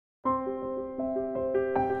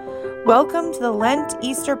Welcome to the Lent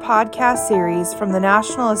Easter podcast series from the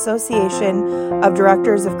National Association of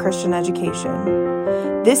Directors of Christian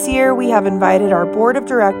Education. This year, we have invited our board of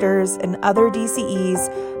directors and other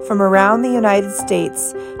DCEs from around the United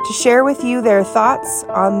States to share with you their thoughts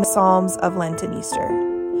on the Psalms of Lent and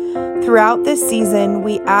Easter. Throughout this season,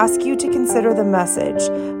 we ask you to consider the message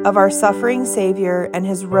of our suffering Savior and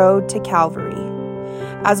his road to Calvary.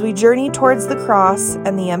 As we journey towards the cross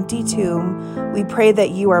and the empty tomb, we pray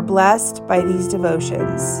that you are blessed by these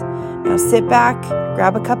devotions. Now sit back,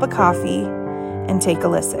 grab a cup of coffee, and take a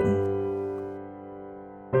listen.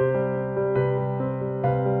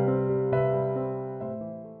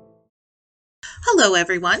 Hello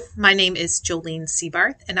everyone, my name is Jolene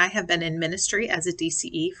Siebarth, and I have been in ministry as a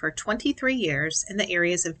DCE for 23 years in the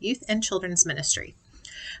areas of youth and children's ministry.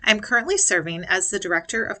 I'm currently serving as the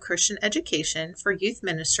Director of Christian Education for Youth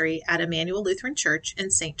Ministry at Emmanuel Lutheran Church in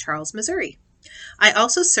St. Charles, Missouri. I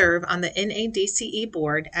also serve on the NADCE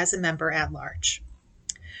board as a member at large.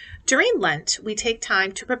 During Lent, we take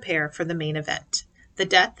time to prepare for the main event, the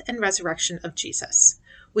death and resurrection of Jesus.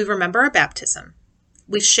 We remember our baptism.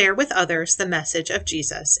 We share with others the message of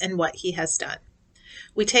Jesus and what he has done.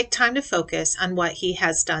 We take time to focus on what he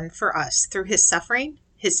has done for us through his suffering,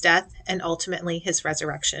 his death, and ultimately his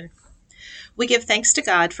resurrection. We give thanks to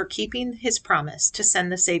God for keeping his promise to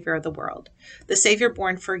send the Savior of the world, the Savior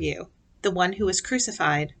born for you, the one who was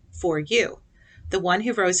crucified for you, the one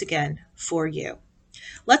who rose again for you.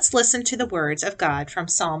 Let's listen to the words of God from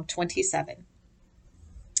Psalm 27.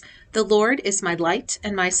 The Lord is my light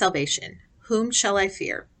and my salvation. Whom shall I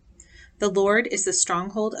fear? The Lord is the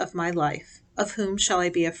stronghold of my life. Of whom shall I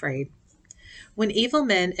be afraid? When evil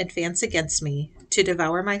men advance against me to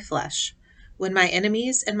devour my flesh, when my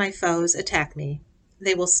enemies and my foes attack me,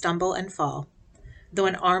 they will stumble and fall. Though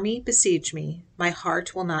an army besiege me, my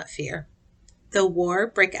heart will not fear. Though war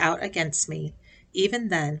break out against me, even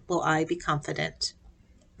then will I be confident.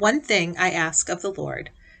 One thing I ask of the Lord,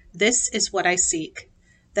 this is what I seek,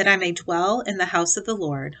 that I may dwell in the house of the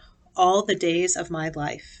Lord all the days of my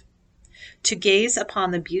life, to gaze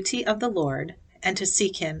upon the beauty of the Lord and to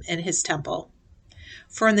seek him in his temple.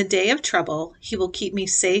 For in the day of trouble he will keep me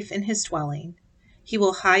safe in his dwelling. He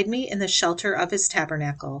will hide me in the shelter of his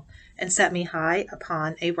tabernacle and set me high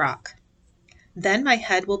upon a rock. Then my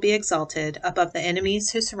head will be exalted above the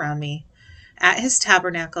enemies who surround me. At his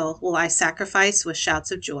tabernacle will I sacrifice with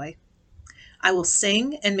shouts of joy. I will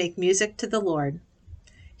sing and make music to the Lord.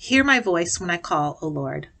 Hear my voice when I call, O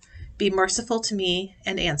Lord. Be merciful to me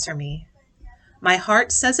and answer me. My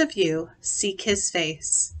heart says of you, seek his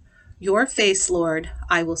face. Your face, Lord,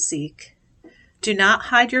 I will seek. Do not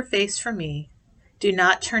hide your face from me. Do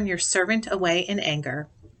not turn your servant away in anger.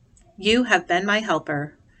 You have been my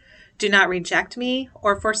helper. Do not reject me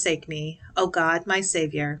or forsake me, O God, my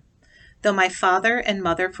Savior. Though my father and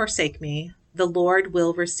mother forsake me, the Lord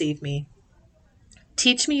will receive me.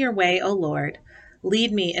 Teach me your way, O Lord.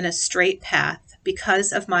 Lead me in a straight path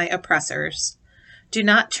because of my oppressors. Do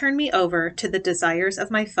not turn me over to the desires of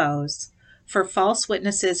my foes, for false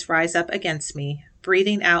witnesses rise up against me,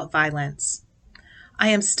 breathing out violence. I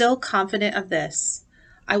am still confident of this.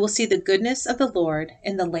 I will see the goodness of the Lord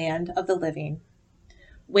in the land of the living.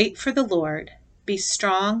 Wait for the Lord. Be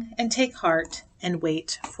strong and take heart and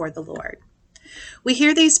wait for the Lord. We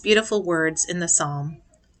hear these beautiful words in the psalm: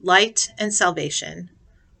 light and salvation,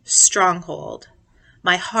 stronghold.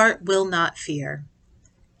 My heart will not fear.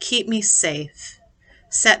 Keep me safe.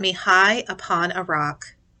 Set me high upon a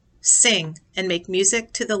rock. Sing and make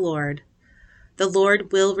music to the Lord. The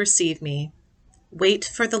Lord will receive me. Wait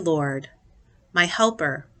for the Lord, my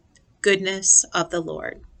helper, goodness of the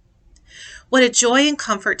Lord. What a joy and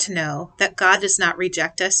comfort to know that God does not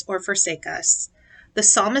reject us or forsake us. The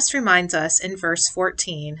psalmist reminds us in verse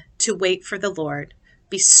 14 to wait for the Lord.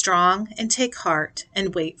 Be strong and take heart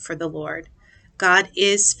and wait for the Lord. God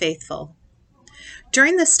is faithful.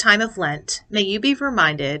 During this time of Lent, may you be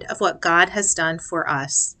reminded of what God has done for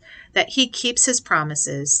us, that he keeps his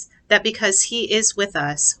promises, that because he is with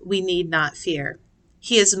us, we need not fear.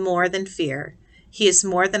 He is more than fear. He is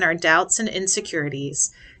more than our doubts and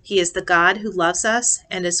insecurities. He is the God who loves us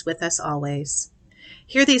and is with us always.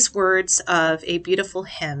 Hear these words of a beautiful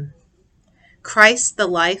hymn. Christ, the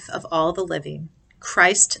life of all the living.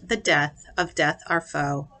 Christ, the death of death our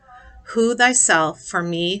foe. Who thyself for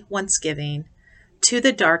me once giving, to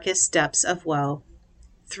the darkest depths of woe.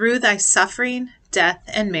 Through thy suffering, death,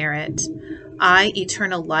 and merit, I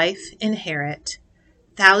eternal life inherit.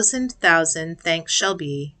 Thousand thanks shall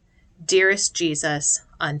be, dearest Jesus,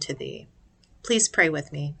 unto thee. Please pray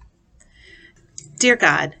with me. Dear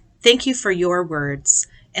God, thank you for your words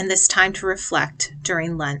and this time to reflect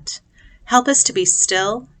during Lent. Help us to be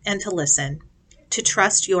still and to listen, to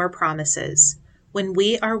trust your promises. When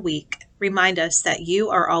we are weak, remind us that you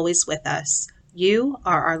are always with us. You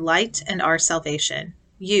are our light and our salvation.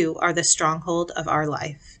 You are the stronghold of our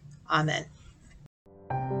life. Amen.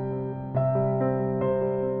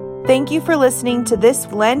 Thank you for listening to this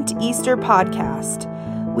Lent Easter podcast.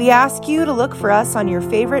 We ask you to look for us on your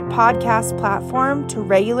favorite podcast platform to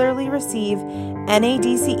regularly receive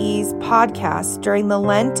NADCE's podcasts during the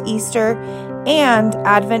Lent, Easter, and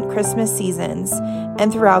Advent Christmas seasons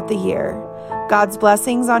and throughout the year. God's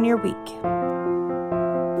blessings on your week.